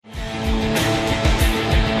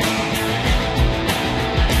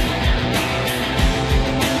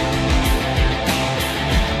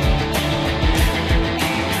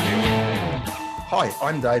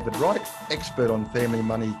I'm David Wright, expert on family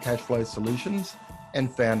money cash flow solutions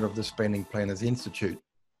and founder of the Spending Planners Institute.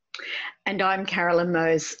 And I'm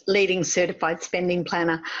Carolyn, leading certified spending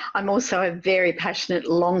planner. I'm also a very passionate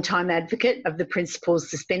long-time advocate of the principles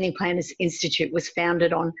the Spending Planners Institute was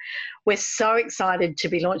founded on. We're so excited to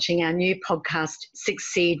be launching our new podcast,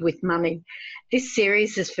 Succeed with Money. This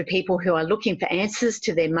series is for people who are looking for answers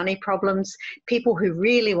to their money problems, people who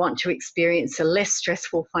really want to experience a less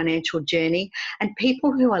stressful financial journey, and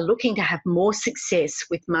people who are looking to have more success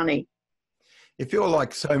with money. If you're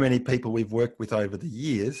like so many people we've worked with over the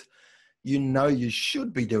years, you know you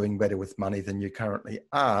should be doing better with money than you currently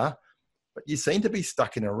are, but you seem to be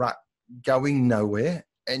stuck in a rut, going nowhere,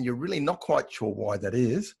 and you're really not quite sure why that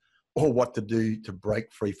is or what to do to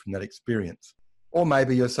break free from that experience. Or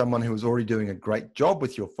maybe you're someone who is already doing a great job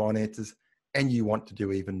with your finances and you want to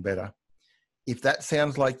do even better. If that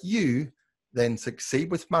sounds like you, then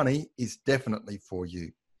Succeed with Money is definitely for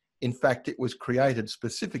you. In fact, it was created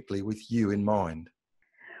specifically with you in mind.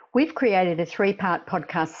 We've created a 3-part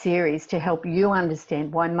podcast series to help you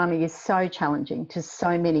understand why money is so challenging to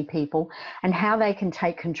so many people and how they can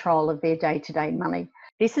take control of their day-to-day money.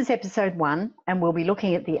 This is episode 1, and we'll be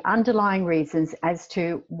looking at the underlying reasons as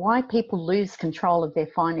to why people lose control of their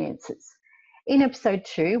finances. In episode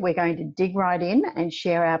 2, we're going to dig right in and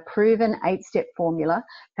share our proven 8-step formula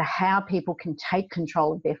for how people can take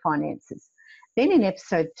control of their finances. Then in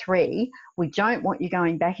episode 3, we don't want you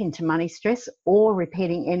going back into money stress or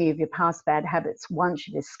repeating any of your past bad habits once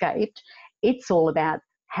you've escaped. It's all about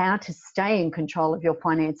how to stay in control of your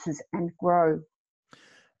finances and grow.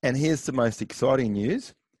 And here's the most exciting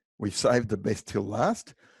news. We've saved the best till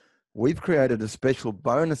last. We've created a special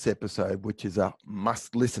bonus episode, which is a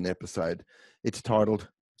must-listen episode. It's titled,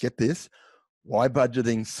 get this, Why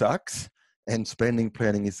Budgeting Sucks and Spending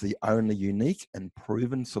Planning is the Only Unique and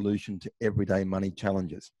Proven Solution to Everyday Money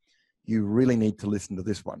Challenges. You really need to listen to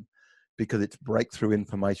this one because it's breakthrough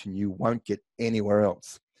information you won't get anywhere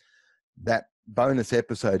else. That bonus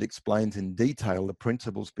episode explains in detail the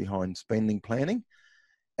principles behind spending planning,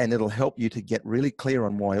 and it'll help you to get really clear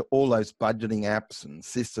on why all those budgeting apps and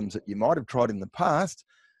systems that you might have tried in the past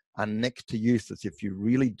are next to useless if you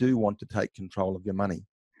really do want to take control of your money.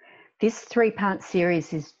 This 3-part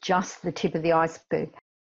series is just the tip of the iceberg.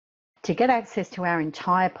 To get access to our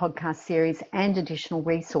entire podcast series and additional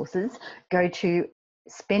resources, go to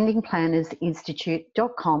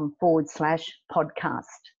spendingplannersinstitute.com/podcast.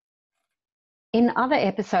 In other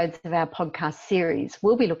episodes of our podcast series,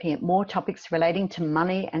 we'll be looking at more topics relating to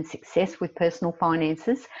money and success with personal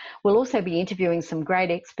finances. We'll also be interviewing some great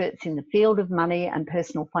experts in the field of money and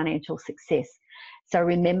personal financial success. So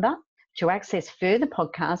remember, to access further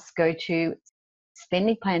podcasts, go to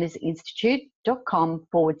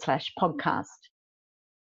spendingplannersinstitute.com/podcast.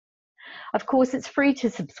 Of course, it's free to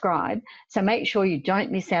subscribe, so make sure you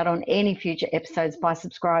don't miss out on any future episodes by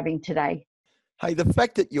subscribing today. Hey, the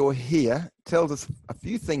fact that you're here tells us a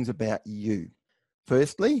few things about you.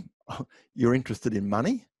 Firstly, you're interested in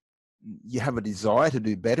money. You have a desire to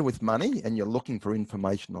do better with money, and you're looking for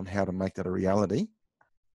information on how to make that a reality.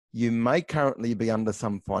 You may currently be under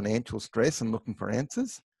some financial stress and looking for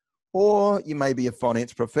answers, or you may be a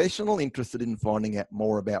finance professional interested in finding out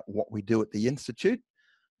more about what we do at the Institute.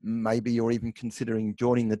 Maybe you're even considering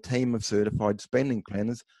joining the team of certified spending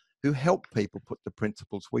planners who help people put the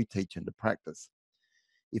principles we teach into practice.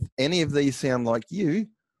 If any of these sound like you,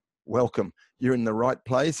 welcome. You're in the right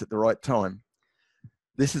place at the right time.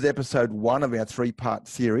 This is episode 1 of our 3-part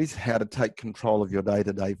series, How to Take Control of Your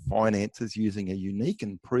Day-to-Day Finances Using a Unique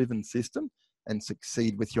and Proven System and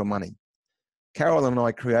Succeed with Your Money. Carolyn and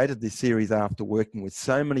I created this series after working with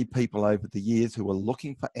so many people over the years who were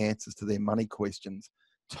looking for answers to their money questions,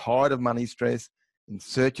 tired of money stress, in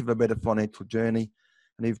search of a better financial journey,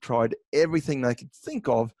 and who've tried everything they could think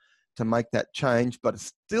of to make that change, but are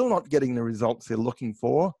still not getting the results they're looking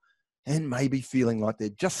for, and maybe feeling like they're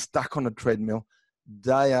just stuck on a treadmill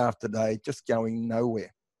day after day, just going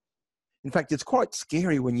nowhere. In fact, it's quite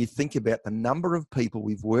scary when you think about the number of people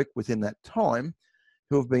we've worked with in that time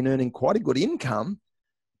who have been earning quite a good income,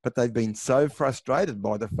 but they've been so frustrated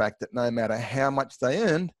by the fact that no matter how much they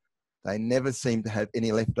earned, they never seemed to have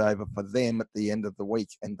any left over for them at the end of the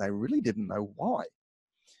week, and they really didn't know why.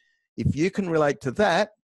 If you can relate to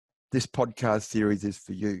that, this podcast series is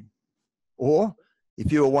for you. Or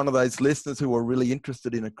if you are one of those listeners who are really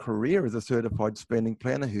interested in a career as a certified spending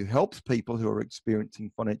planner who helps people who are experiencing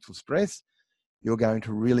financial stress, you're going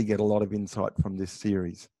to really get a lot of insight from this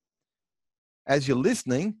series. As you're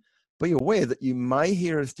listening, be aware that you may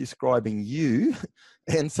hear us describing you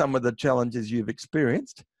and some of the challenges you've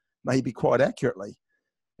experienced, maybe quite accurately.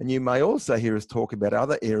 And you may also hear us talk about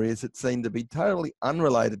other areas that seem to be totally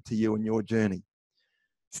unrelated to you and your journey.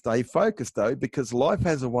 Stay focused though, because life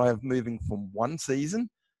has a way of moving from one season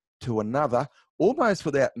to another almost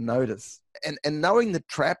without notice. And knowing the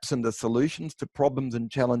traps and the solutions to problems and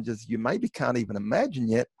challenges you maybe can't even imagine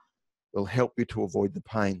yet will help you to avoid the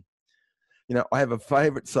pain. You know, I have a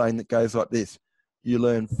favorite saying that goes like this: you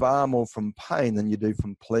learn far more from pain than you do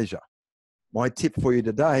from pleasure. My tip for you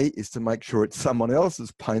today is to make sure it's someone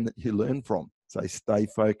else's pain that you learn from. So stay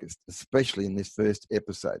focused, especially in this first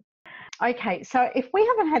episode. Okay, so if we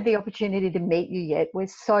haven't had the opportunity to meet you yet, we're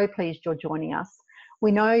so pleased you're joining us.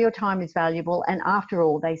 We know your time is valuable, and after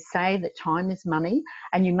all, they say that time is money,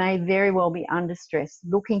 and you may very well be under stress,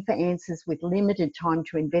 looking for answers with limited time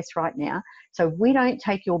to invest right now. So we don't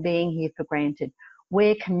take your being here for granted.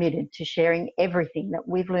 We're committed to sharing everything that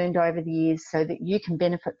we've learned over the years so that you can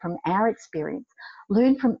benefit from our experience,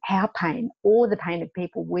 learn from our pain or the pain of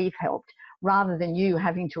people we've helped, rather than you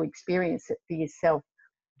having to experience it for yourself.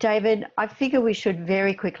 David, I figure we should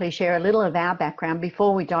very quickly share a little of our background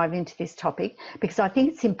before we dive into this topic, because I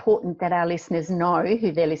think it's important that our listeners know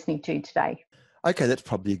who they're listening to today. Okay, that's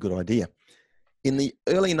probably a good idea. In the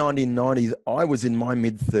early 1990s, I was in my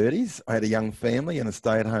mid-30s. I had a young family and a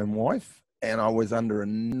stay-at-home wife, and I was under an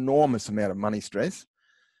enormous amount of money stress.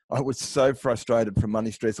 I was so frustrated from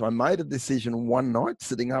money stress, I made a decision one night,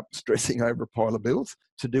 sitting up, stressing over a pile of bills,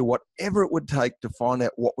 to do whatever it would take to find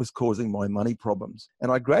out what was causing my money problems.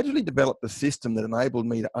 And I gradually developed a system that enabled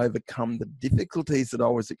me to overcome the difficulties that I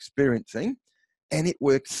was experiencing. And it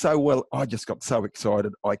worked so well, I just got so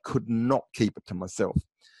excited, I could not keep it to myself.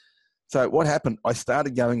 So what happened? I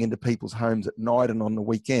started going into people's homes at night and on the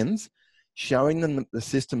weekends, showing them the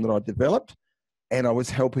system that I developed, and I was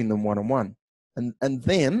helping them one-on-one. And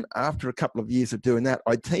then, after a couple of years of doing that,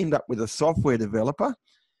 I teamed up with a software developer,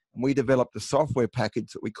 and we developed a software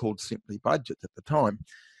package that we called Simply Budget at the time.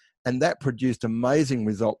 And that produced amazing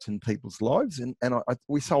results in people's lives. And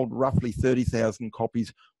we sold roughly 30,000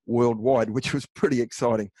 copies worldwide, which was pretty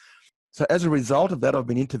exciting. So as a result of that, I've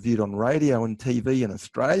been interviewed on radio and TV in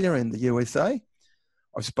Australia and the USA.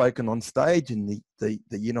 I've spoken on stage in the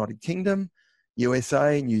United Kingdom,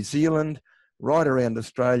 USA, New Zealand, right around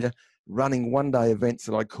Australia, running one-day events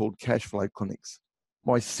that I called cash flow clinics.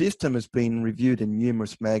 My system has been reviewed in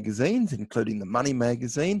numerous magazines, including the Money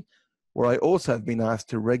magazine, where I also have been asked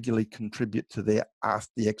to regularly contribute to their Ask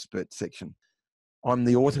the Expert section. I'm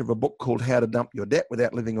the author of a book called How to Dump Your Debt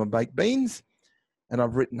Without Living on Baked Beans, and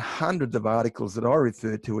I've written hundreds of articles that I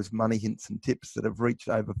refer to as money hints and tips that have reached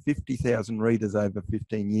over 50,000 readers over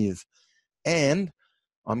 15 years. And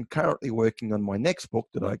I'm currently working on my next book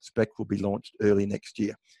that I expect will be launched early next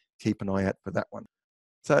year. Keep an eye out for that one.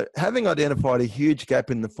 So having identified a huge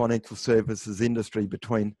gap in the financial services industry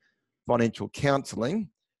between financial counselling,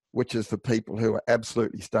 which is for people who are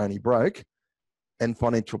absolutely stony broke, and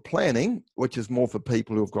financial planning, which is more for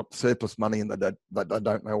people who have got surplus money and they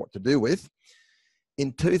don't know what to do with,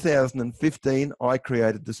 in 2015, I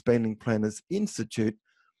created the Spending Planners Institute,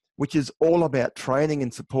 which is all about training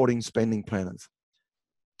and supporting spending planners.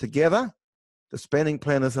 Together, the spending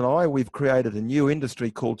planners and we've created a new industry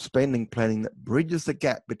called spending planning that bridges the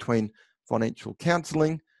gap between financial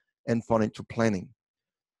counselling and financial planning.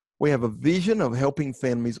 We have a vision of helping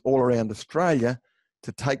families all around Australia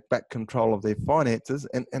to take back control of their finances,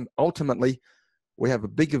 and ultimately, we have a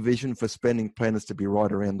bigger vision for spending planners to be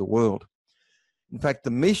right around the world. In fact,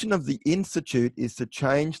 the mission of the Institute is to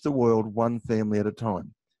change the world one family at a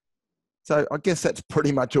time. So I guess that's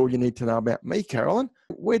pretty much all you need to know about me, Carolyn.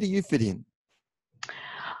 Where do you fit in?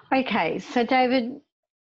 Okay, so David,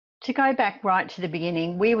 to go back right to the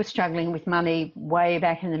beginning, we were struggling with money way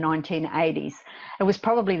back in the 1980s. It was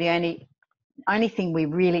probably the only thing we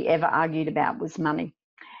really ever argued about was money.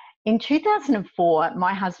 In 2004,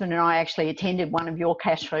 my husband and I actually attended one of your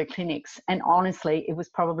cash flow clinics, and honestly, it was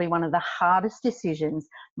probably one of the hardest decisions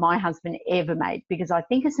my husband ever made, because I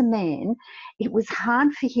think as a man, it was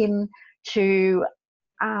hard for him to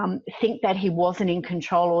think that he wasn't in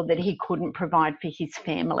control or that he couldn't provide for his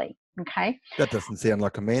family. Okay. That doesn't sound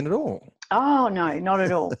like a man at all. Oh, no, not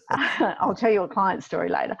at all. I'll tell you a client story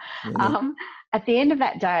later. Yeah. At the end of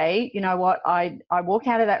that day, you know what? I walked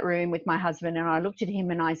out of that room with my husband and I looked at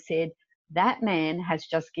him and I said, that man has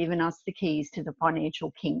just given us the keys to the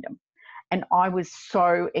financial kingdom. And I was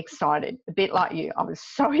so excited, a bit like you. I was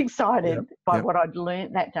so excited by what I'd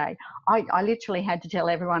learned that day. I literally had to tell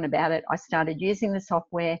everyone about it. I started using the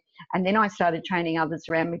software, and then I started training others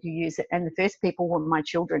around me to use it. And the first people were my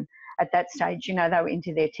children. At that stage, you know, they were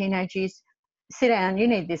into their teenage years. Sit down, you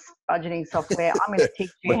need this budgeting software. I'm going to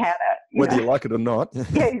teach you how to, whether you like it or not.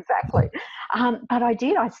 Yeah, exactly. But I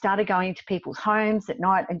did. I started going to people's homes at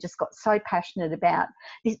night and just got so passionate about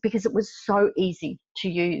this because it was so easy to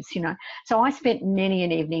use, you know. So I spent many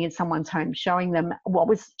an evening in someone's home showing them what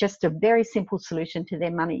was just a very simple solution to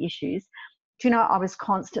their money issues. Do you know, I was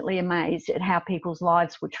constantly amazed at how people's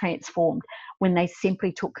lives were transformed when they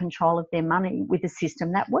simply took control of their money with a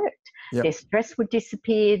system that worked. Yep. Their stress would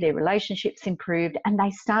disappear, their relationships improved, and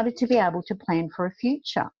they started to be able to plan for a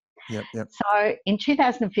future. Yep. So in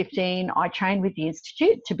 2015, I trained with the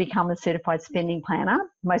Institute to become a certified spending planner,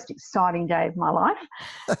 most exciting day of my life.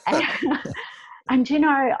 And you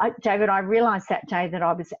know, David, I realised that day that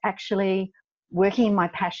I was actually working in my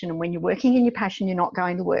passion. And when you're working in your passion, you're not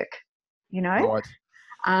going to work, you know. Right.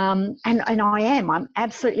 And I am. I'm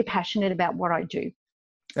absolutely passionate about what I do.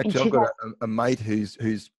 Actually, I've got a mate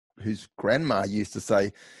whose grandma used to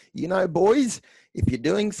say, you know, boys, if you're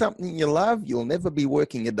doing something you love, you'll never be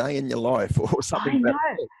working a day in your life, or something. I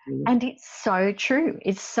know. And it's so true.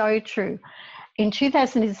 It's so true. In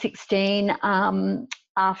 2016,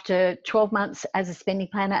 after 12 months as a spending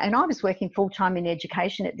planner, and I was working full-time in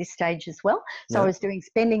education at this stage as well. So I was doing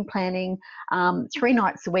spending planning 3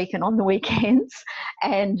 nights a week and on the weekends.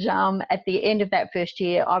 And at the end of that first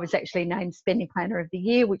year, I was actually named Spending Planner of the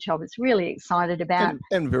Year, which I was really excited about.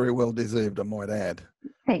 And very well deserved, I might add.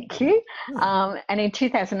 Thank you. And in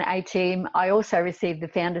 2018, I also received the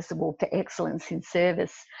Founders Award for Excellence in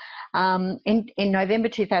Service. In November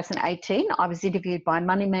 2018, I was interviewed by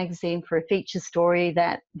Money Magazine for a feature story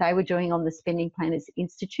that they were doing on the Spending Planners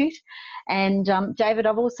Institute. And David,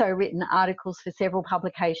 I've also written articles for several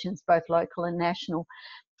publications, both local and national.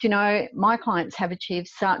 You know, my clients have achieved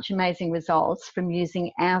such amazing results from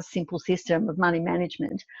using our simple system of money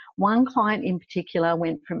management. One client in particular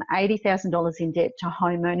went from $80,000 in debt to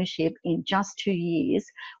home ownership in just 2 years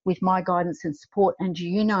with my guidance and support. And do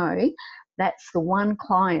you know, that's the one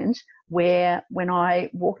client where when I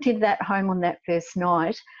walked into that home on that first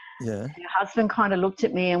night, her husband kind of looked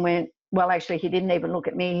at me and went, well, actually, he didn't even look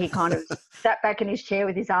at me. He kind of sat back in his chair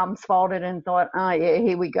with his arms folded and thought, oh, yeah,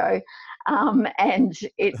 here we go. And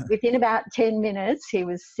within about 10 minutes, he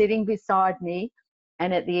was sitting beside me.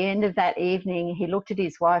 And at the end of that evening, he looked at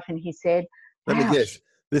his wife and he said, wow, let me guess,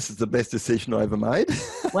 this is the best decision I ever made.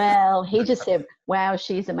 Well, he just said, wow,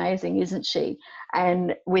 she's amazing, isn't she?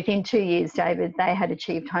 And within 2 years, David, they had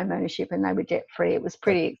achieved home ownership and they were debt-free. It was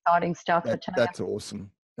pretty exciting stuff. That's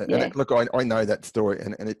awesome. Yeah. And look, I know that story,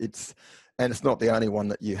 and it's not the only one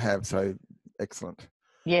that you have. So excellent.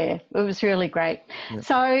 Yeah, it was really great. Yeah.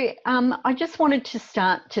 So I just wanted to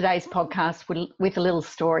start today's podcast with a little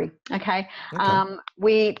story, okay?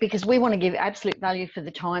 Because we want to give absolute value for the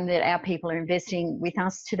time that our people are investing with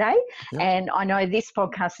us today. Yeah. And I know this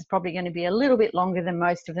podcast is probably going to be a little bit longer than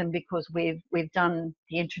most of them because we've done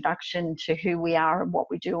the introduction to who we are and what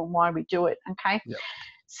we do and why we do it, okay? Yeah.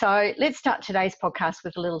 So let's start today's podcast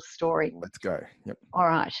with a little story. Let's go. Yep. All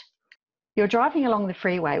right. You're driving along the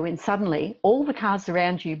freeway when suddenly all the cars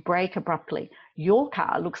around you brake abruptly. Your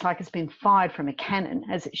car looks like it's been fired from a cannon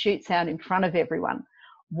as it shoots out in front of everyone.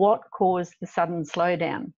 What caused the sudden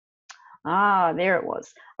slowdown? Ah, there it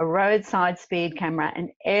was. A roadside speed camera,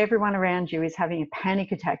 and everyone around you is having a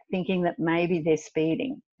panic attack thinking that maybe they're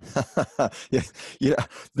speeding. Yeah.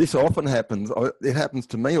 This often happens. It happens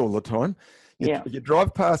to me all the time. You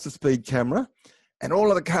drive past the speed camera and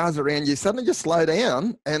all of the cars around you suddenly just slow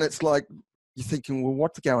down, and it's like you're thinking, well,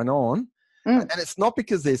 what's going on? And it's not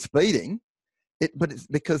because they're speeding, but it's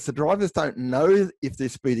because the drivers don't know if they're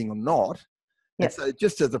speeding or not. Yep. And so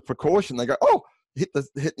just as a precaution, they go, oh, hit a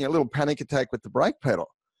little panic attack with the brake pedal.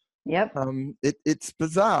 Yep. It's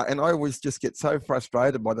bizarre. And I always just get so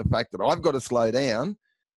frustrated by the fact that I've got to slow down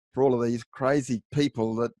for all of these crazy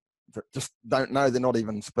people that just don't know they're not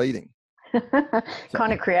even speeding.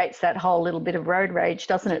 Kind of creates that whole little bit of road rage,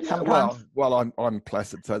 doesn't it? Sometimes. Well, I'm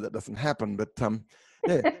placid, so that doesn't happen. But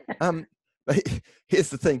here's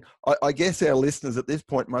the thing. I guess our listeners at this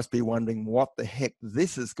point must be wondering what the heck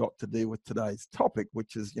this has got to do with today's topic,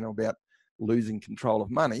 which is about losing control of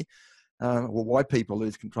money, or why people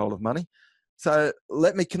lose control of money. So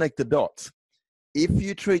let me connect the dots. If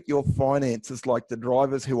you treat your finances like the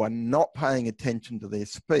drivers who are not paying attention to their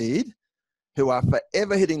speed, who are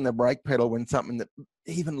forever hitting the brake pedal when something that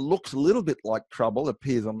even looks a little bit like trouble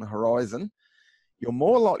appears on the horizon, you're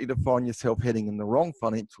more likely to find yourself heading in the wrong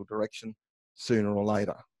financial direction sooner or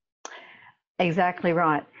later. Exactly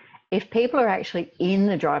right. If people are actually in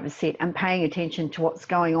the driver's seat and paying attention to what's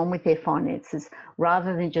going on with their finances,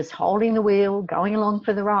 rather than just holding the wheel, going along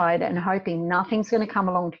for the ride and hoping nothing's going to come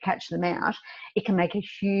along to catch them out, it can make a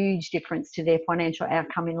huge difference to their financial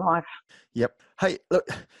outcome in life. Yep. Hey, look,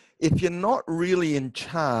 if you're not really in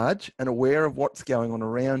charge and aware of what's going on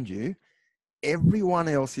around you, everyone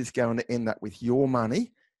else is going to end up with your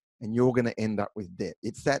money and you're going to end up with debt.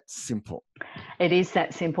 It's that simple. It is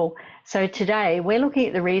that simple. So today we're looking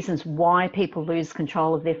at the reasons why people lose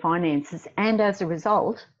control of their finances and as a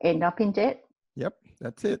result end up in debt. Yep,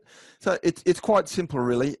 that's it. So it's quite simple,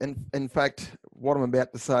 really. And in fact, what I'm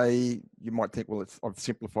about to say, you might think, well, I've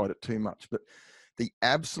simplified it too much. But the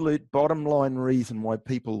absolute bottom line reason why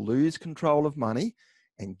people lose control of money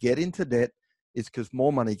and get into debt is because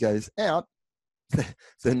more money goes out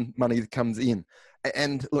than money that comes in.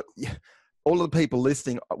 And look, all of the people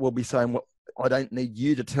listening will be saying, well, I don't need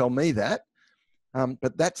you to tell me that.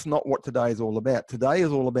 But that's not what today is all about. Today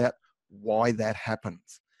is all about why that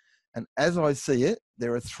happens. And as I see it,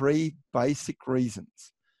 there are three basic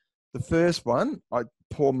reasons. The first one,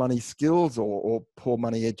 poor money skills or poor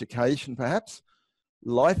money education, perhaps,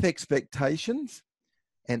 life expectations,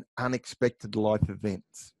 and unexpected life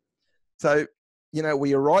events. So,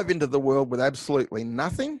 we arrive into the world with absolutely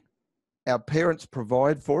nothing. Our parents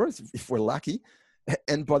provide for us, if we're lucky.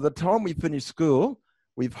 And by the time we finish school,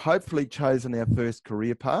 we've hopefully chosen our first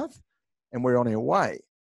career path and we're on our way.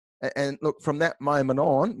 And look, from that moment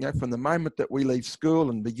on, from the moment that we leave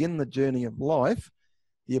school and begin the journey of life,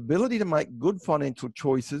 the ability to make good financial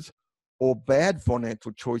choices or bad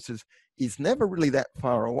financial choices is never really that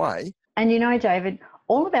far away. And David,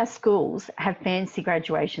 all of our schools have fancy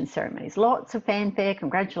graduation ceremonies, lots of fanfare,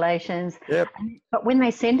 congratulations. Yep. But when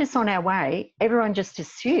they send us on our way, everyone just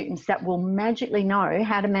assumes that we'll magically know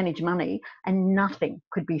how to manage money, and nothing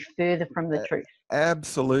could be further from the truth.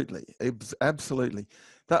 Absolutely. Absolutely.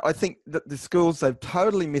 I think that the schools, they've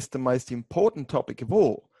totally missed the most important topic of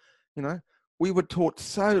all. We were taught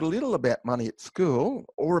so little about money at school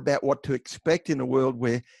or about what to expect in a world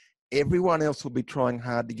where everyone else will be trying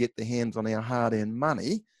hard to get their hands on our hard-earned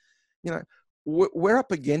money. We're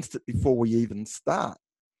up against it before we even start.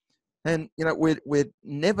 And, we're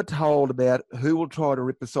never told about who will try to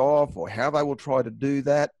rip us off or how they will try to do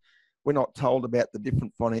that. We're not told about the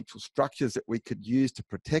different financial structures that we could use to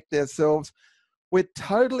protect ourselves. We're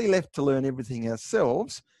totally left to learn everything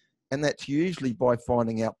ourselves, and that's usually by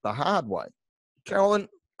finding out the hard way. Carolyn,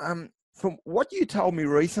 from what you told me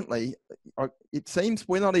recently, it seems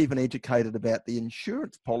we're not even educated about the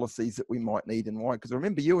insurance policies that we might need and why. Because I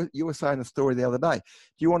remember you were saying a story the other day.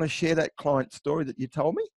 Do you want to share that client story that you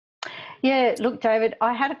told me? Yeah, look, David,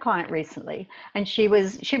 I had a client recently, and she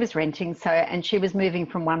was renting, and she was moving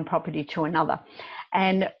from one property to another.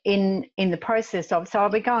 And in the process of, so I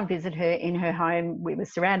would go and visit her in her home. We were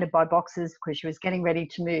surrounded by boxes because she was getting ready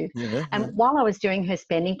to move. And while I was doing her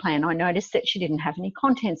spending plan, I noticed that she didn't have any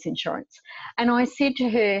contents insurance. And I said to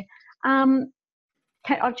her,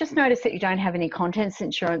 I've just noticed that you don't have any contents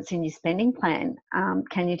insurance in your spending plan.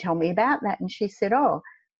 Can you tell me about that? And she said, oh,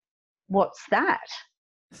 what's that?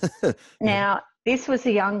 Now, this was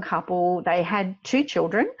a young couple. They had 2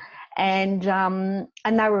 children. And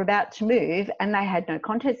they were about to move and they had no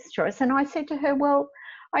contents insurance. And I said to her, well,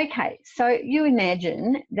 okay, so you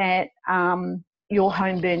imagine that your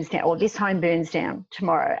home burns down, or this home burns down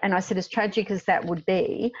tomorrow. And I said, as tragic as that would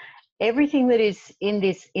be, everything that is in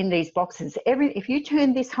these boxes, if you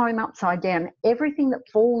turn this home upside down, everything that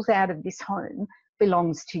falls out of this home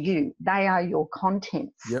belongs to you. They are your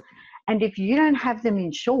contents. Yep. And if you don't have them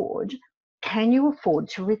insured, can you afford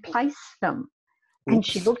to replace them? And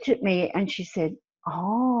she looked at me and she said,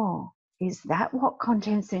 oh, is that what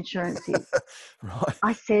contents insurance is? Right.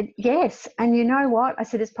 I said, yes. And you know what? I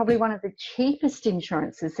said, it's probably one of the cheapest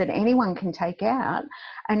insurances that anyone can take out.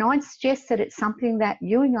 And I'd suggest that it's something that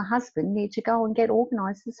you and your husband need to go and get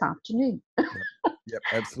organised this afternoon. Yep,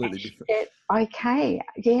 absolutely. She said, okay,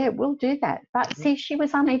 yeah, we'll do that. But see, she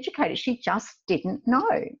was uneducated. She just didn't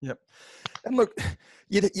know. Yep. And look,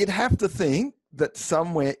 you'd have to think that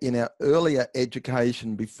somewhere in our earlier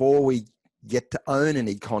education, before we get to own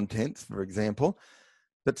any contents, for example,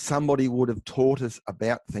 that somebody would have taught us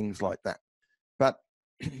about things like that. But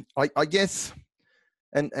I guess,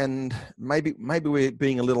 and maybe we're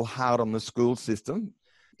being a little hard on the school system.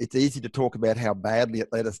 It's easy to talk about how badly it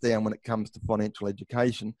let us down when it comes to financial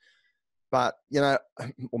education. But,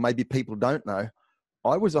 or maybe people don't know,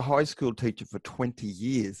 I was a high school teacher for 20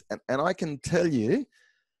 years. And I can tell you,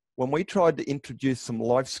 when we tried to introduce some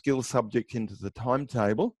life skill subject into the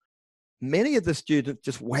timetable, many of the students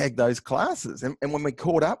just wagged those classes. And when we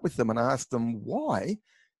caught up with them and asked them why,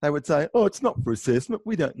 they would say, oh, it's not for assessment.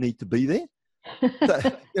 We don't need to be there.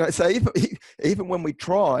 So even when we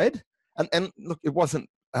tried, and look, it wasn't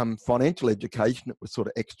financial education, it was sort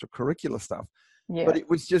of extracurricular stuff. Yeah. But it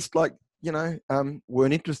was just like,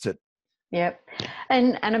 weren't interested. Yep.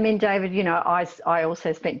 And I mean, David, I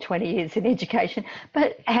also spent 20 years in education,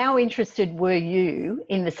 but how interested were you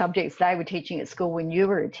in the subjects they were teaching at school when you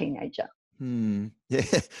were a teenager? Yeah,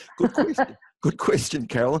 good question. Good question,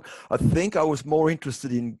 Carolyn. I think I was more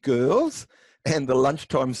interested in girls and the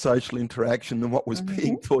lunchtime social interaction than what was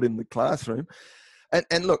being taught in the classroom.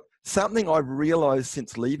 And look, something I've realized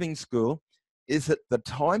since leaving school is that the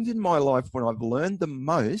times in my life when I've learned the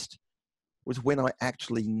most was when I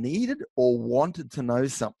actually needed or wanted to know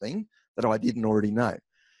something that I didn't already know.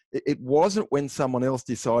 It wasn't when someone else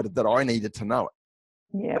decided that I needed to know it.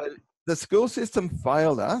 Yeah. So the school system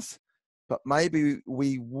failed us, but maybe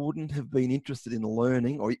we wouldn't have been interested in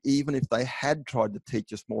learning, or even if they had tried to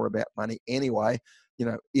teach us more about money anyway,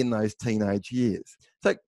 in those teenage years.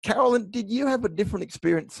 So, Carolyn, did you have a different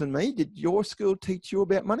experience than me? Did your school teach you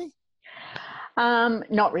about money?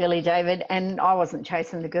 Not really, David, and I wasn't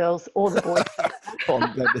chasing the girls or the boys.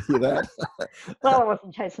 I'm glad to hear that. Well, I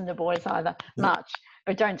wasn't chasing the boys either, much,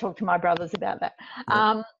 but don't talk to my brothers about that.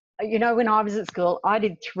 When I was at school, I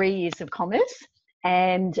did 3 years of commerce,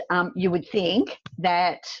 and you would think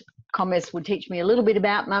that commerce would teach me a little bit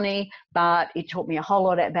about money, but it taught me a whole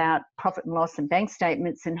lot about profit and loss and bank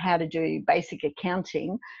statements and how to do basic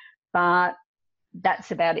accounting, but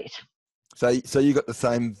that's about it. So you got the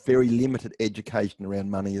same very limited education around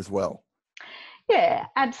money as well? Yeah,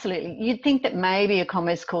 absolutely. You'd think that maybe a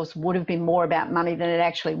commerce course would have been more about money than it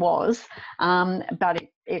actually was, but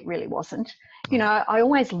it really wasn't. I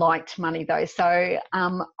always liked money though. So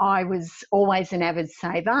I was always an avid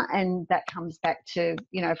saver, and that comes back to,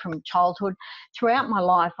 from childhood. Throughout my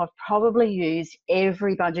life, I've probably used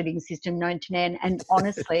every budgeting system known to man. And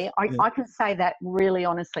honestly, I can say that really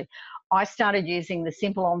honestly. I started using the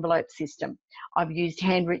simple envelope system. I've used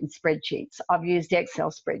handwritten spreadsheets. I've used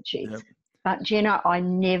Excel spreadsheets. Yep. But, I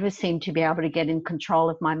never seemed to be able to get in control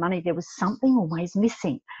of my money. There was something always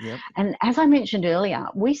missing. Yep. And as I mentioned earlier,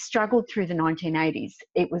 we struggled through the 1980s.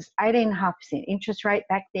 It was 18.5% interest rate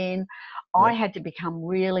back then. Yep. I had to become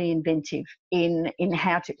really inventive in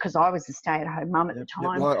how to, because I was a stay-at-home mum at the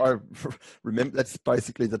time. Yep. Well, I remember that's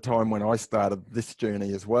basically the time when I started this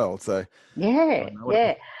journey as well. So yeah.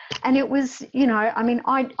 And it was,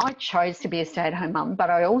 I chose to be a stay-at-home mum, but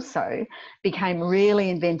I also became really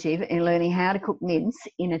inventive in learning how to cook mince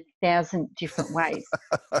in 1,000 different ways.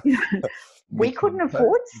 We couldn't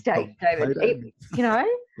afford steak, David.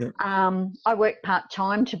 Yep. I worked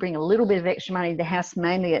part-time to bring a little bit of extra money to the house,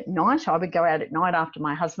 mainly at night. I would go out at night after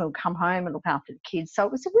my husband would come home and look after the kids. So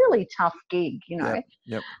it was a really tough gig,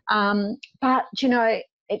 Yep. But,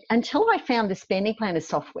 until I found the spending planner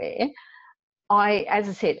software, as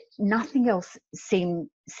I said, nothing else seemed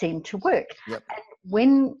to work. Yep.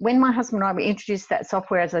 And when my husband and I introduced that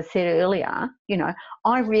software, as I said earlier,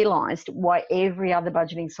 I realised why every other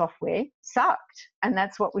budgeting software sucked. And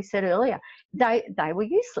that's what we said earlier. They were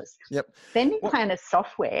useless. Yep. Spending planner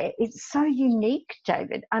software is so unique,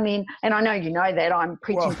 David. I mean, and I know you know that I'm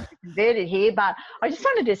preaching to the converted here, but I just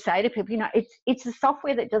wanted to say to people, it's a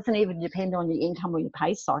software that doesn't even depend on your income or your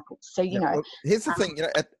pay cycles. So, Well, here's the thing,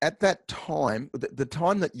 at that time, the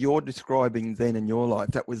time that you're describing then in your life,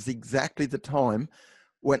 that was exactly the time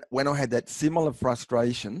when I had that similar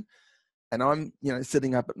frustration, and I'm,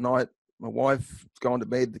 sitting up at night, my wife's gone to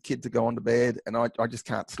bed, the kids are gone to bed, and I just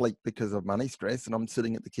can't sleep because of money stress. And I'm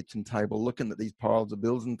sitting at the kitchen table looking at these piles of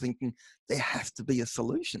bills and thinking, there has to be a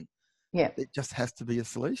solution. Yeah. It just has to be a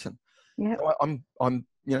solution. Yeah. So I'm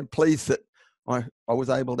pleased that I was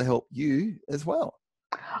able to help you as well.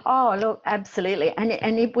 Oh, look, absolutely.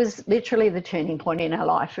 And it was literally the turning point in our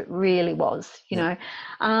life. It really was,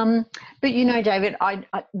 But, David, I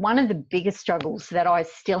one of the biggest struggles that I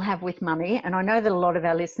still have with money, and I know that a lot of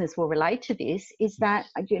our listeners will relate to this, is that,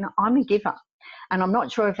 I'm a giver. And I'm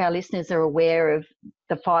not sure if our listeners are aware of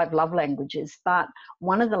the 5 love languages, but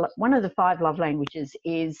one of the 5 love languages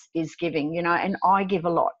is giving, and I give a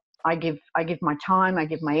lot. I give my time, I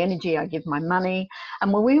give my energy, I give my money.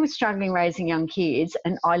 And when we were struggling raising young kids,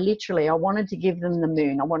 and I wanted to give them the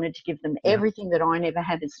moon. I wanted to give them everything that I never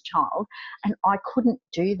had as a child. And I couldn't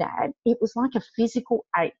do that. It was like a physical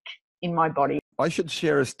ache in my body. I should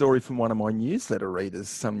share a story from one of my newsletter readers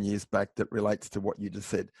some years back that relates to what you just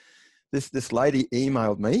said. This lady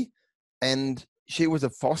emailed me, and she was a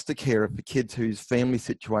foster carer for kids whose family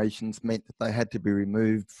situations meant that they had to be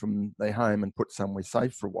removed from their home and put somewhere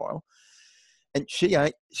safe for a while. And she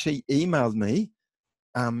emailed me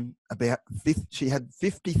she had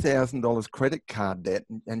 $50,000 credit card debt,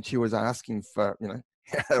 and she was asking for,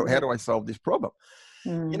 how do I solve this problem?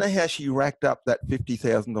 You know how she racked up that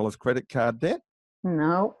 $50,000 credit card debt?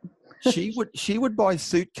 No. She would buy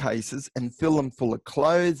suitcases and fill them full of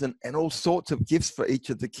clothes and all sorts of gifts for each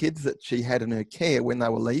of the kids that she had in her care when they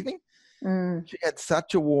were leaving. She had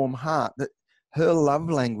such a warm heart that her love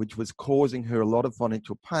language was causing her a lot of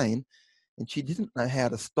financial pain, and she didn't know how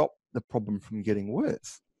to stop the problem from getting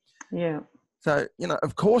worse. Yeah. So,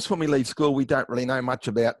 of course, when we leave school, we don't really know much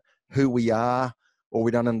about who we are, or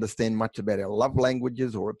we don't understand much about our love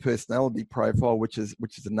languages or a personality profile, which is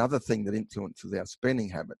another thing that influences our spending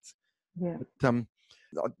habits. Yeah. But,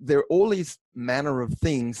 there are all these manner of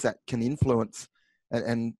things that can influence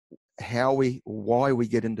and why we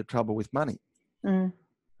get into trouble with money.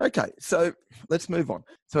 Okay, so let's move on.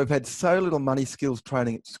 So we've had so little money skills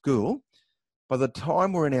training at school. By the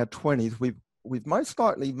time we're in our 20s, we've most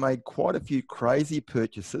likely made quite a few crazy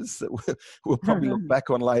purchases that we'll probably look back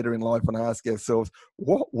on later in life and ask ourselves,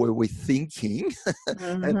 what were we thinking?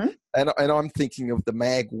 And I'm thinking of the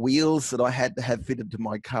mag wheels that I had to have fitted to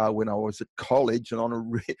my car when I was at college and on a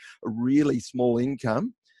really small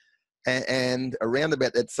income. And around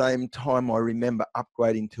about that same time, I remember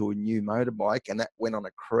upgrading to a new motorbike, and that went on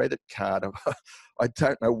a credit card. I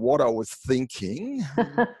don't know what I was thinking.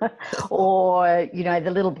 Or,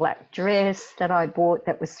 the little black dress that I bought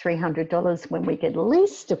that was $300 when we could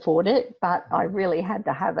least afford it, but I really had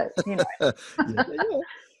to have it, Yeah.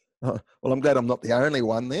 Well, I'm glad I'm not the only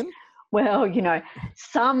one then. Well,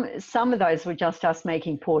 some of those were just us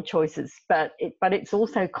making poor choices, but it's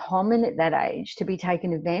also common at that age to be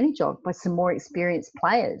taken advantage of by some more experienced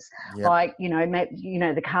players. Yep. Like,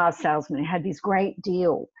 the car salesman had this great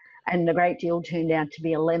deal, and the great deal turned out to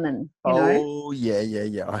be a lemon.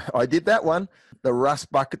 Yeah. I did that one. The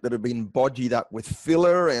rust bucket that had been bodged up with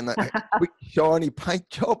filler and a quick shiny paint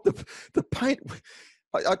job. The paint,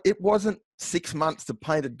 it wasn't 6 months. The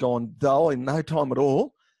paint had gone dull in no time at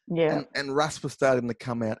all. Yeah. And rust was starting to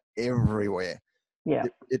come out everywhere. Yeah.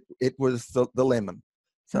 It was the lemon.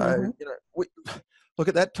 So, we look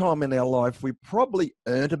at that time in our life, we probably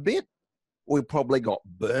earned a bit. We probably got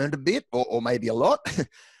burned a bit or maybe a lot.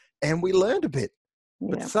 And we learned a bit.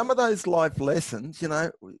 Yeah. But some of those life lessons,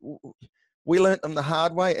 we learned them the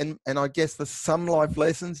hard way. And I guess for some life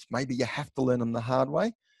lessons, maybe you have to learn them the hard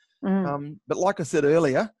way. But like I said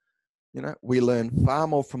earlier, we learn far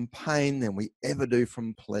more from pain than we ever do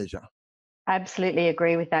from pleasure. Absolutely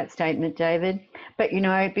agree with that statement, David. But,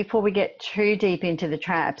 before we get too deep into the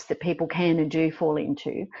traps that people can and do fall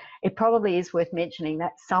into, it probably is worth mentioning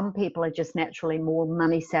that some people are just naturally more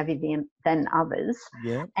money savvy than others.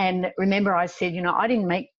 Yeah. And remember I said, I didn't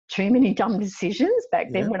make too many dumb decisions back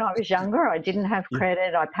then when I was younger. I didn't have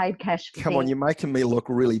credit. I paid cash for Come on, you're making me look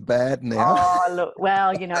really bad now. Oh, look,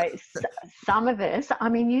 well, some of us, I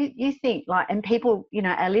mean, you think and people,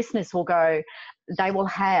 our listeners will go, they will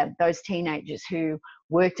have those teenagers who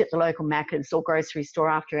worked at the local Macca's or grocery store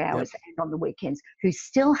after hours and on the weekends who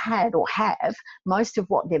still had or have most of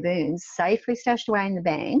what they've earned safely stashed away in the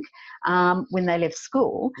bank when they left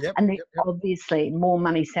school. And they're obviously more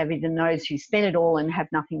money savvy than those who spend it all and have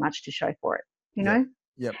nothing much to show for it, know?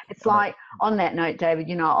 Yep. It's like, on that note,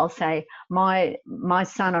 David, I'll say my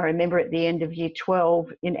son, I remember at the end of year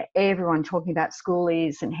 12, everyone talking about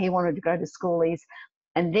schoolies, and he wanted to go to schoolies.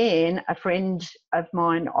 And then a friend of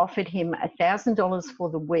mine offered him $1,000 for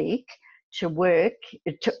the week to work,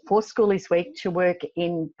 for schoolies week, to work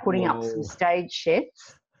in putting up some stage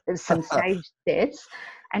sets.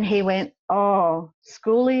 And he went,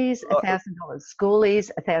 schoolies, $1,000,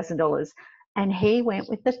 schoolies, $1,000. And he went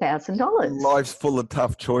with the $1,000. Life's full of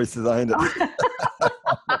tough choices, ain't it?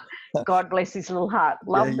 God bless his little heart.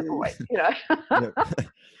 Love the boy,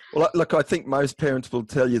 Well, look, I think most parents will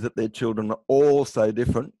tell you that their children are all so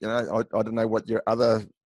different. I don't know what your other,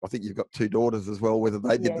 I think you've got 2 daughters as well, whether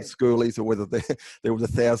they did the schoolies or whether there was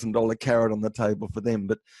 $1,000 carrot on the table for them.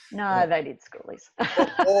 But no, they did schoolies.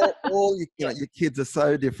 all your kids are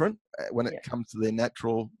so different when it comes to their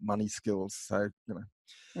natural money skills. So,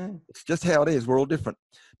 it's just how it is. We're all different.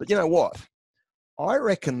 But you know what? I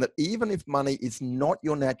reckon that even if money is not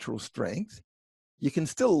your natural strength, you can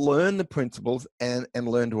still learn the principles and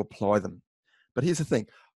learn to apply them. But here's the thing.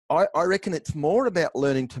 I reckon it's more about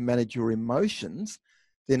learning to manage your emotions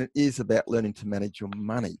than it is about learning to manage your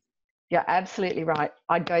money. You're absolutely right.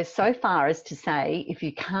 I'd go so far as to say if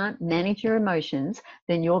you can't manage your emotions,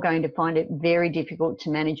 then you're going to find it very difficult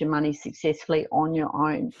to manage your money successfully on your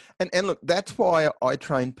own. And look, that's why I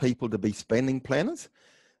train people to be spending planners.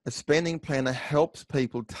 A spending planner helps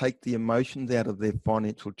people take the emotions out of their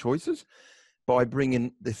financial choices by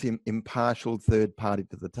bringing this impartial third party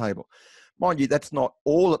to the table. Mind you, that's not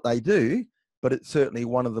all that they do, but it's certainly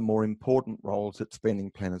one of the more important roles that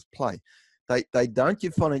spending planners play. They don't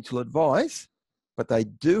give financial advice, but they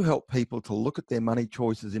do help people to look at their money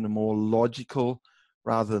choices in a more logical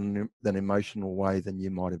rather than emotional way than you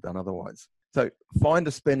might have done otherwise. So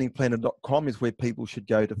findaspendingplanner.com is where people should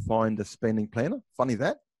go to find a spending planner. Funny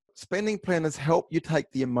that. Spending planners help you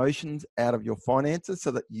take the emotions out of your finances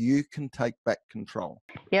so that you can take back control.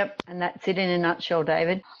 Yep, and that's it in a nutshell,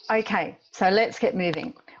 David. Okay, so let's get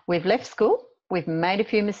moving. We've left school, we've made a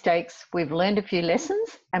few mistakes, we've learned a few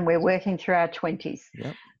lessons, and we're working through our 20s.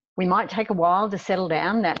 Yep. We might take a while to settle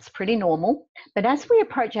down, that's pretty normal. But as we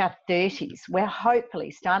approach our 30s, we're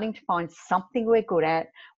hopefully starting to find something we're good at.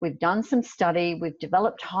 We've done some study, we've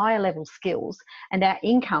developed higher level skills, and our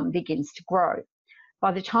income begins to grow.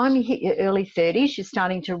 By the time you hit your early 30s, you're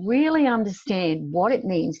starting to really understand what it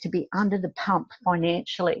means to be under the pump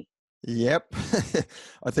financially. Yep.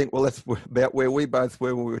 I think, well, that's about where we both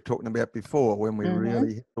were, we were talking about before, when we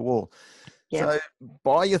really hit the wall. Yep. So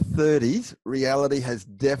by your 30s, reality has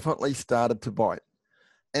definitely started to bite.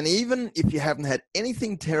 And even if you haven't had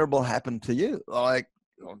anything terrible happen to you, like,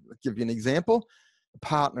 I'll give you an example, a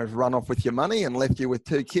partner has run off with your money and left you with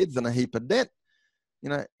 2 kids and a heap of debt, you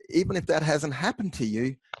know, even if that hasn't happened to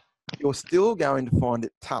you, you're still going to find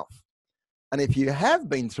it tough. And if you have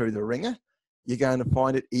been through the ringer, you're going to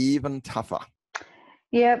find it even tougher.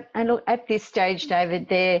 Yeah, and look, at this stage, David,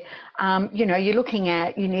 you're looking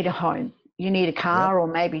at, you need a home. You need a car or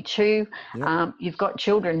maybe 2. Yep. You've got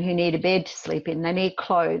children who need a bed to sleep in. They need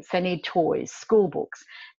clothes. They need toys, school books.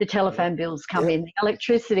 The telephone bills come in. The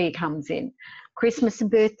electricity comes in. Christmas and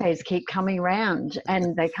birthdays keep coming around,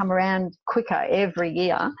 and they come around quicker every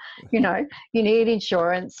year. You know, you need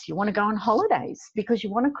insurance. You want to go on holidays because you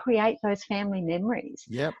want to create those family memories.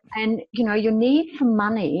 Yep. And, you know, your need for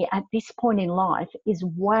money at this point in life is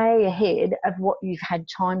way ahead of what you've had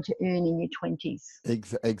time to earn in your 20s.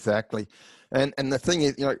 Exactly. And the thing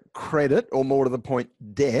is, you know, credit, or more to the point,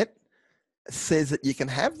 debt, says that you can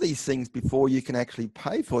have these things before you can actually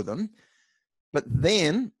pay for them. But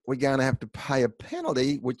then we're going to have to pay a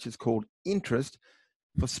penalty, which is called interest,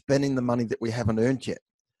 for spending the money that we haven't earned yet.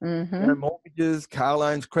 Mm-hmm. You know, mortgages, car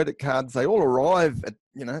loans, credit cards, they all arrive at,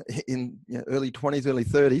 in early 20s, early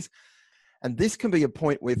 30s. And this can be a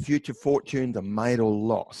point where future fortunes are made or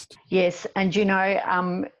lost. Yes, and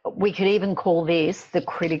we could even call this the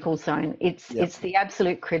critical zone. It's the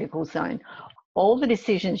absolute critical zone. All the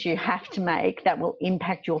decisions you have to make that will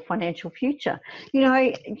impact your financial future. You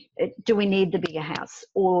know, do we need the bigger house,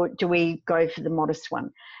 or do we go for the modest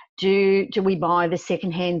one? Do we buy the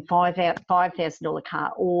secondhand $5,000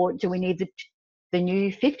 car, or do we need the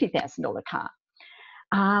new $50,000 car?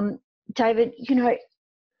 David, you know,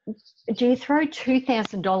 do you throw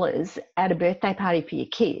 $2,000 at a birthday party for your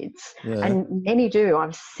kids? Yeah. And many do.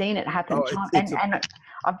 I've seen it happen. And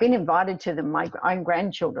I've been invited to them. My own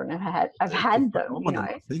grandchildren have had them, you know.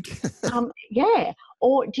 I think. Yeah.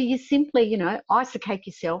 Or do you simply, you know, ice a cake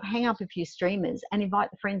yourself, hang up a few streamers and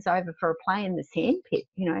invite the friends over for a play in the sandpit,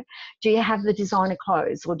 you know? Do you have the designer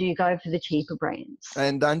clothes, or do you go for the cheaper brands?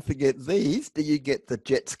 And don't forget these. Do you get the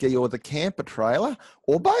jet ski or the camper trailer,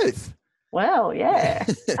 or both? Well, yeah.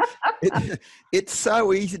 It's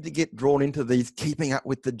so easy to get drawn into these keeping up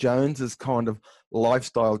with the Joneses kind of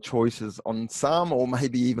lifestyle choices on some, or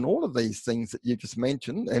maybe even all of these things that you just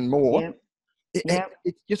mentioned and more. Yep.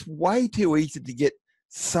 It's just way too easy to get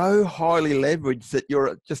so highly leveraged that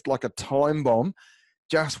you're just like a time bomb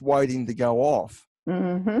just waiting to go off.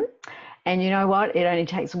 Mm-hmm. And you know what? It only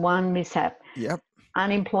takes one mishap. Yep.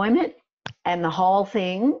 Unemployment. And the whole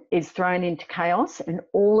thing is thrown into chaos, and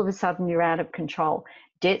all of a sudden you're out of control.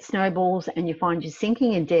 Debt snowballs, and you find you're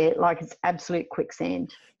sinking in debt like it's absolute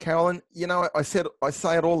quicksand. Carolyn, you know, I say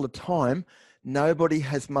it all the time, nobody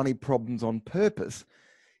has money problems on purpose.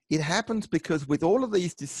 It happens because with all of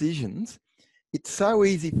these decisions, it's so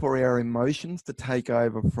easy for our emotions to take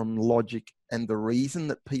over from logic, and the reason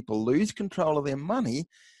that people lose control of their money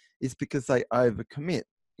is because they overcommit.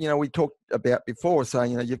 You know, we talked about before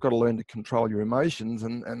saying, you know, you've got to learn to control your emotions,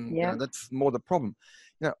 and you know, that's more the problem.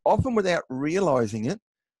 You know, often without realizing it,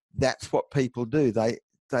 that's what people do.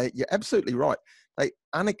 You're absolutely right. They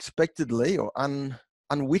unexpectedly or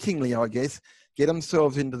unwittingly, I guess, get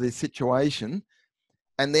themselves into this situation,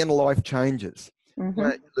 and then life changes. Mm-hmm. You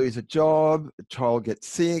know, you lose a job, a child gets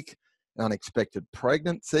sick, an unexpected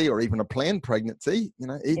pregnancy, or even a planned pregnancy, you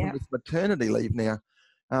know, even with maternity leave now.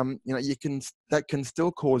 You know, that can still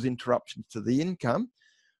cause interruptions to the income.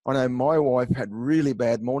 I know my wife had really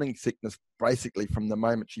bad morning sickness basically from the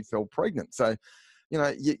moment she fell pregnant. So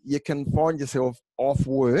You can find yourself off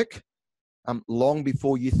work long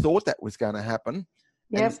before you thought that was going to happen.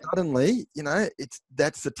 Yep. And suddenly,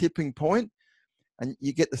 that's the tipping point, and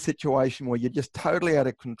you get the situation where you're just totally out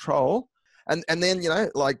of control. And then,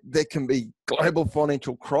 like there can be global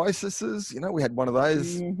financial crises. We had one of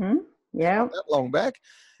those not that long back,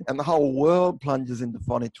 and the whole world plunges into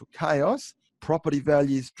financial chaos. Property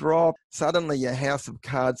values drop. Suddenly your house of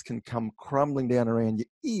cards can come crumbling down around your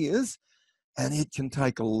ears, and it can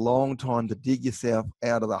take a long time to dig yourself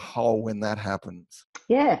out of the hole when that happens.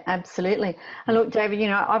 Yeah, absolutely. And look, David,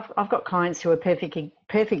 I've got clients who are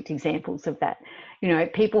perfect examples of that.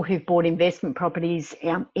 People who've bought investment properties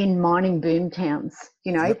in mining boom towns,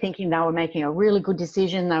 thinking they were making a really good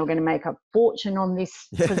decision. They were going to make a fortune on this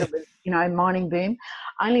because it was, mining boom,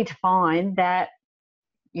 only to find that,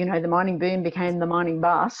 the mining boom became the mining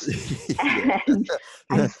bust. And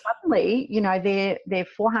suddenly, their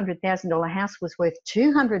 $400,000 house was worth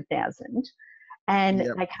 $200,000. And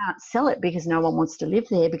they can't sell it because no one wants to live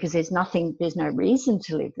there, because there's no reason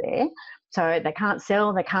to live there. So they can't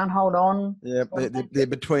sell, they can't hold on. Yeah, they're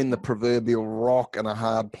between the proverbial rock and a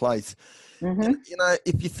hard place. And,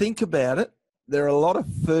 if you think about it, there are a lot of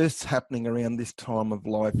firsts happening around this time of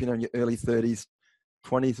life, in your early 30s,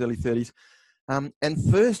 20s, early 30s.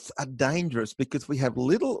 And firsts are dangerous because we have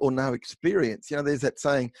little or no experience. There's that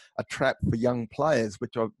saying, a trap for young players,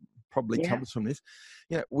 which probably comes from this.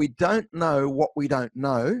 We don't know what we don't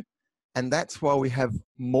know, and that's why we have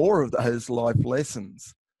more of those life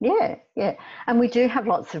lessons. Yeah. And we do have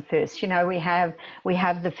lots of firsts. We have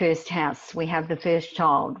the first house, we have the first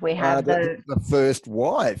child, we have the first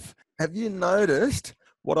wife. Have you noticed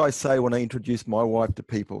what I say when I introduce my wife to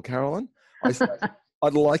people, Carolyn? I say,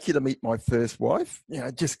 I'd like you to meet my first wife.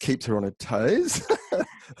 It just keeps her on her toes.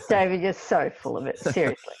 David, you're so full of it,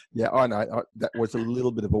 seriously. Yeah, I know. That was a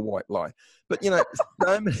little bit of a white lie. But,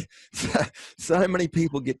 so many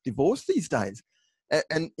people get divorced these days.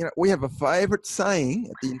 And we have a favourite saying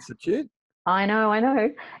at the Institute. I know.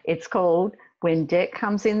 It's called, when debt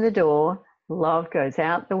comes in the door, love goes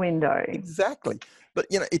out the window. Exactly. But,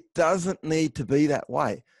 it doesn't need to be that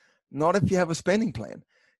way. Not if you have a spending plan.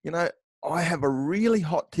 I have a really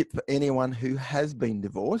hot tip for anyone who has been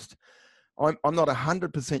divorced. I'm not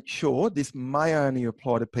 100% sure. This may only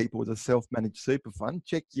apply to people with a self-managed super fund.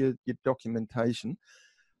 Check your documentation.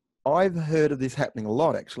 I've heard of this happening a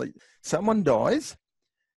lot, actually. Someone dies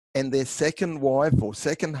and their second wife or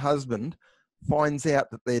second husband finds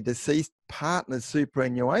out that their deceased partner's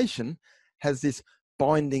superannuation has this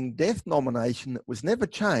binding death nomination that was never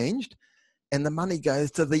changed, and the money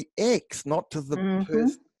goes to the ex, not to the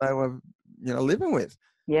person they were, living with.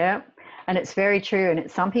 Yeah, and it's very true, and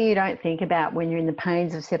it's something you don't think about when you're in the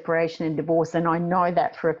pains of separation and divorce. And I know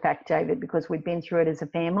that for a fact, David, because we've been through it as a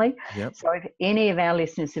family. Yep. So if any of our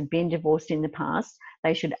listeners have been divorced in the past,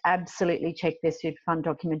 they should absolutely check their super fund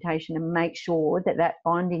documentation and make sure that that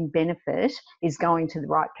binding benefit is going to the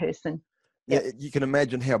right person. Yeah, you can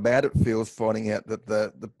imagine how bad it feels finding out that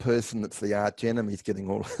the person that's the arch enemy is getting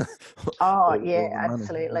all. All the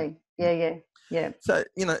absolutely. Money. Yeah. So,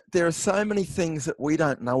 there are so many things that we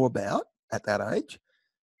don't know about at that age.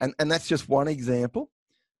 And that's just one example.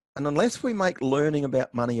 And unless we make learning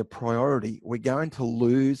about money a priority, we're going to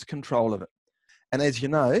lose control of it. And as you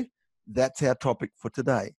know, that's our topic for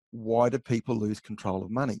today. Why do people lose control of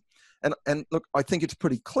money? And look, I think it's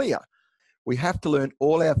pretty clear. We have to learn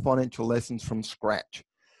all our financial lessons from scratch.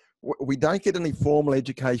 We don't get any formal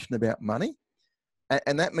education about money.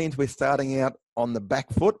 And that means we're starting out on the back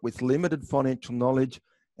foot with limited financial knowledge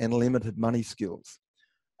and limited money skills.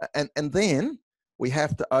 And then we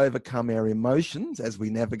have to overcome our emotions as we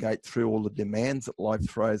navigate through all the demands that life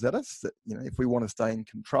throws at us, that, if we want to stay in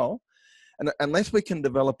control. And unless we can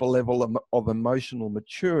develop a level of emotional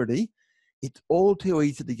maturity, it's all too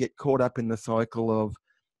easy to get caught up in the cycle of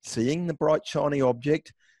seeing the bright, shiny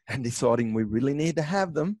object and deciding we really need to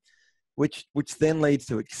have them, which then leads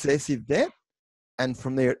to excessive debt. And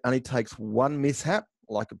from there, it only takes one mishap,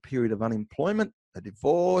 like a period of unemployment, a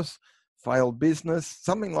divorce, failed business,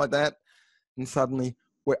 something like that, and suddenly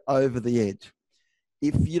we're over the edge.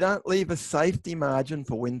 If you don't leave a safety margin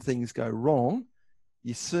for when things go wrong,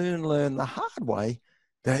 you soon learn the hard way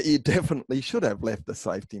that you definitely should have left a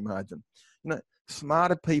safety margin.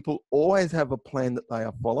 Smarter people always have a plan that they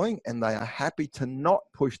are following, and they are happy to not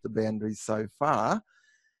push the boundaries so far,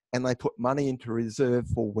 and they put money into reserve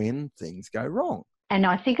for when things go wrong. And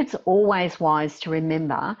I think it's always wise to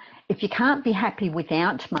remember, if you can't be happy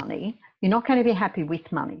without money, you're not going to be happy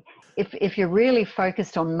with money. If you're really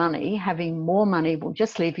focused on money, having more money will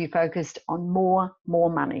just leave you focused on more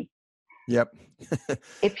money. Yep.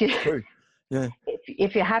 If you True. Yeah.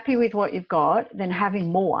 if you're happy with what you've got, then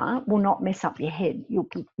having more will not mess up your head.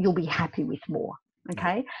 You'll be happy with more.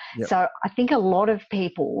 Okay. Yep. So I think a lot of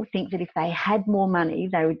people think that if they had more money,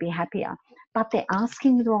 they would be happier, but they're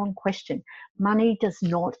asking the wrong question. Money does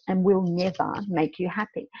not and will never make you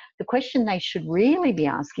happy. The question they should really be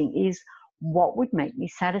asking is, what would make me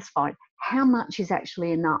satisfied? How much is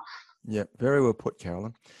actually enough? Yeah, very well put,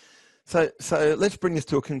 Carolyn. So let's bring this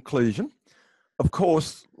to a conclusion. Of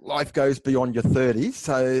course, life goes beyond your 30s.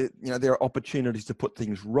 So, there are opportunities to put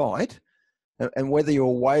things right. And whether you're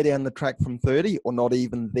way down the track from 30 or not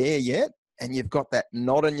even there yet, and you've got that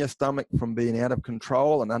knot in your stomach from being out of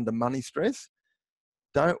control and under money stress,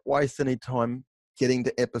 don't waste any time getting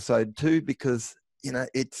to episode 2, because,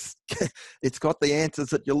 it's got the answers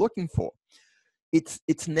that you're looking for.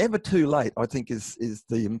 It's never too late, I think is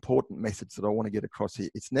the important message that I want to get across here.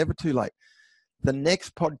 It's never too late. The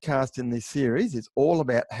next podcast in this series is all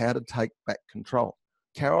about how to take back control.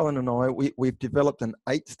 Carolyn and I, we've developed an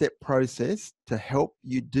 8-step process to help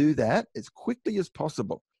you do that as quickly as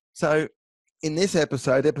possible. So in this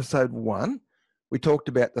episode 1, we talked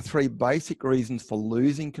about the 3 basic reasons for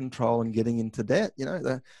losing control and getting into debt.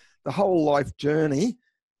 The whole life journey,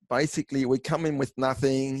 basically we come in with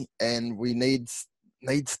nothing and we need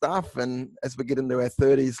stuff. And as we get into our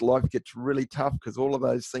 30s, life gets really tough because all of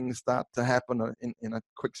those things start to happen in a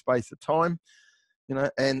quick space of time.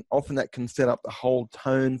 And often that can set up the whole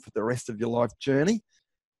tone for the rest of your life journey.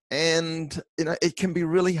 And, it can be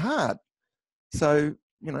really hard. So,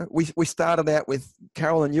 we started out with,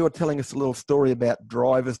 Carolyn, you were telling us a little story about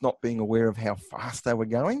drivers not being aware of how fast they were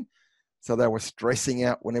going. So they were stressing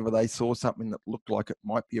out whenever they saw something that looked like it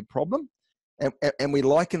might be a problem. And we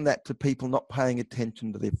liken that to people not paying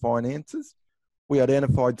attention to their finances. We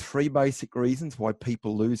identified 3 basic reasons why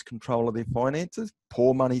people lose control of their finances: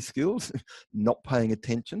 poor money skills, not paying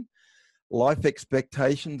attention, life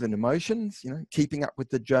expectations and emotions, keeping up with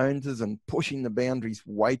the Joneses and pushing the boundaries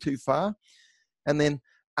way too far, and then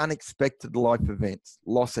unexpected life events,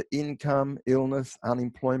 loss of income, illness,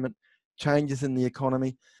 unemployment, changes in the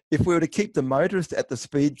economy. If we were to keep the motorist at the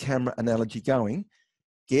speed camera analogy going,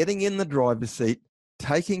 getting in the driver's seat,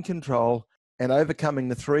 taking control, and overcoming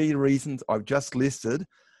the 3 reasons I've just listed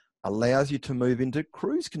allows you to move into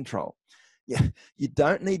cruise control. Yeah, you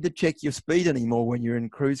don't need to check your speed anymore when you're in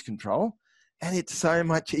cruise control, and it's so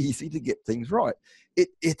much easier to get things right.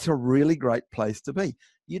 It's a really great place to be.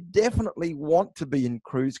 You definitely want to be in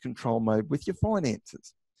cruise control mode with your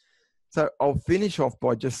finances. So I'll finish off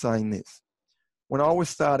by just saying this. When I was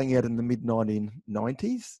starting out in the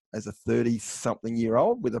mid-1990s as a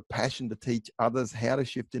 30-something-year-old with a passion to teach others how to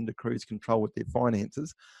shift into cruise control with their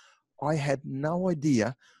finances, I had no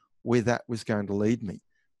idea where that was going to lead me.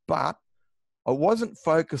 But I wasn't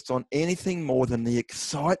focused on anything more than the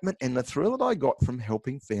excitement and the thrill that I got from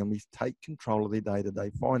helping families take control of their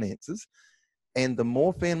day-to-day finances. And the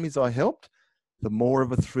more families I helped, the more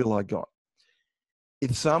of a thrill I got.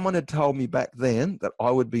 If someone had told me back then that I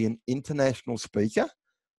would be an international speaker,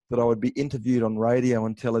 that I would be interviewed on radio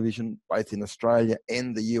and television, both in Australia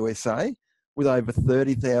and the USA, with over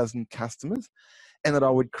 30,000 customers, and that I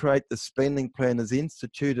would create the Spending Planners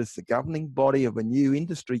Institute as the governing body of a new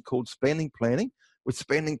industry called spending planning, with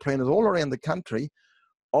spending planners all around the country,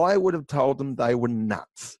 I would have told them they were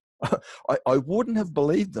nuts. I wouldn't have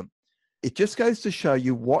believed them. It just goes to show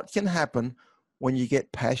you what can happen when you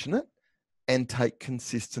get passionate and take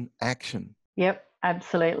consistent action. Yep,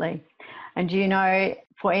 absolutely. And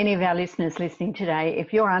for any of our listeners listening today,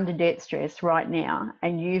 if you're under debt stress right now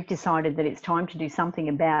and you've decided that it's time to do something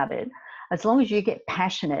about it, as long as you get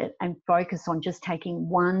passionate and focus on just taking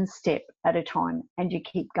one step at a time and you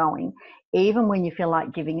keep going, even when you feel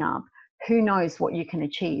like giving up, who knows what you can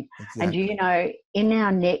achieve. Exactly. And in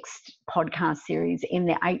our next podcast series, in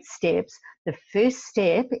the 8 steps, the first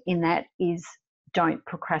step in that is don't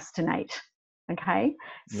procrastinate. Okay.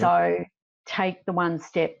 Yep. So take the one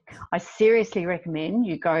step. I seriously recommend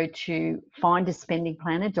you go to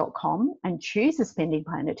findaspendingplanner.com and choose a spending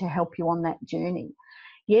planner to help you on that journey.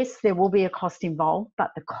 Yes, there will be a cost involved,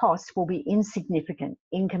 but the cost will be insignificant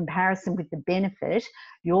in comparison with the benefit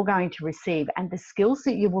you're going to receive and the skills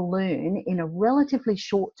that you will learn in a relatively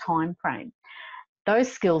short time frame. Those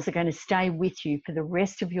skills are going to stay with you for the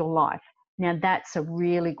rest of your life. Now, that's a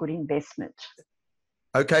really good investment.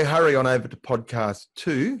 Okay, hurry on over to podcast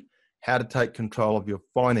 2, how to take control of your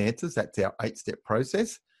finances. That's our 8-step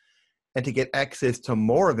process. And to get access to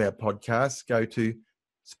more of our podcasts, go to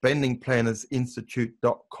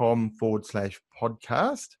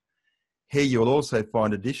spendingplannersinstitute.com/podcast. Here you'll also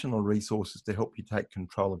find additional resources to help you take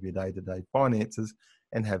control of your day-to-day finances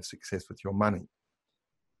and have success with your money.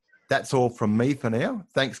 That's all from me for now.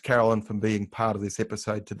 Thanks, Carolyn, for being part of this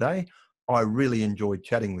episode today. I really enjoyed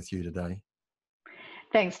chatting with you today.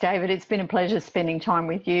 Thanks, David. It's been a pleasure spending time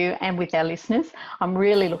with you and with our listeners. I'm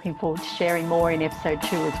really looking forward to sharing more in episode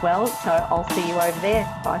 2 as well. So I'll see you over there.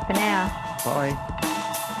 Bye for now. Bye.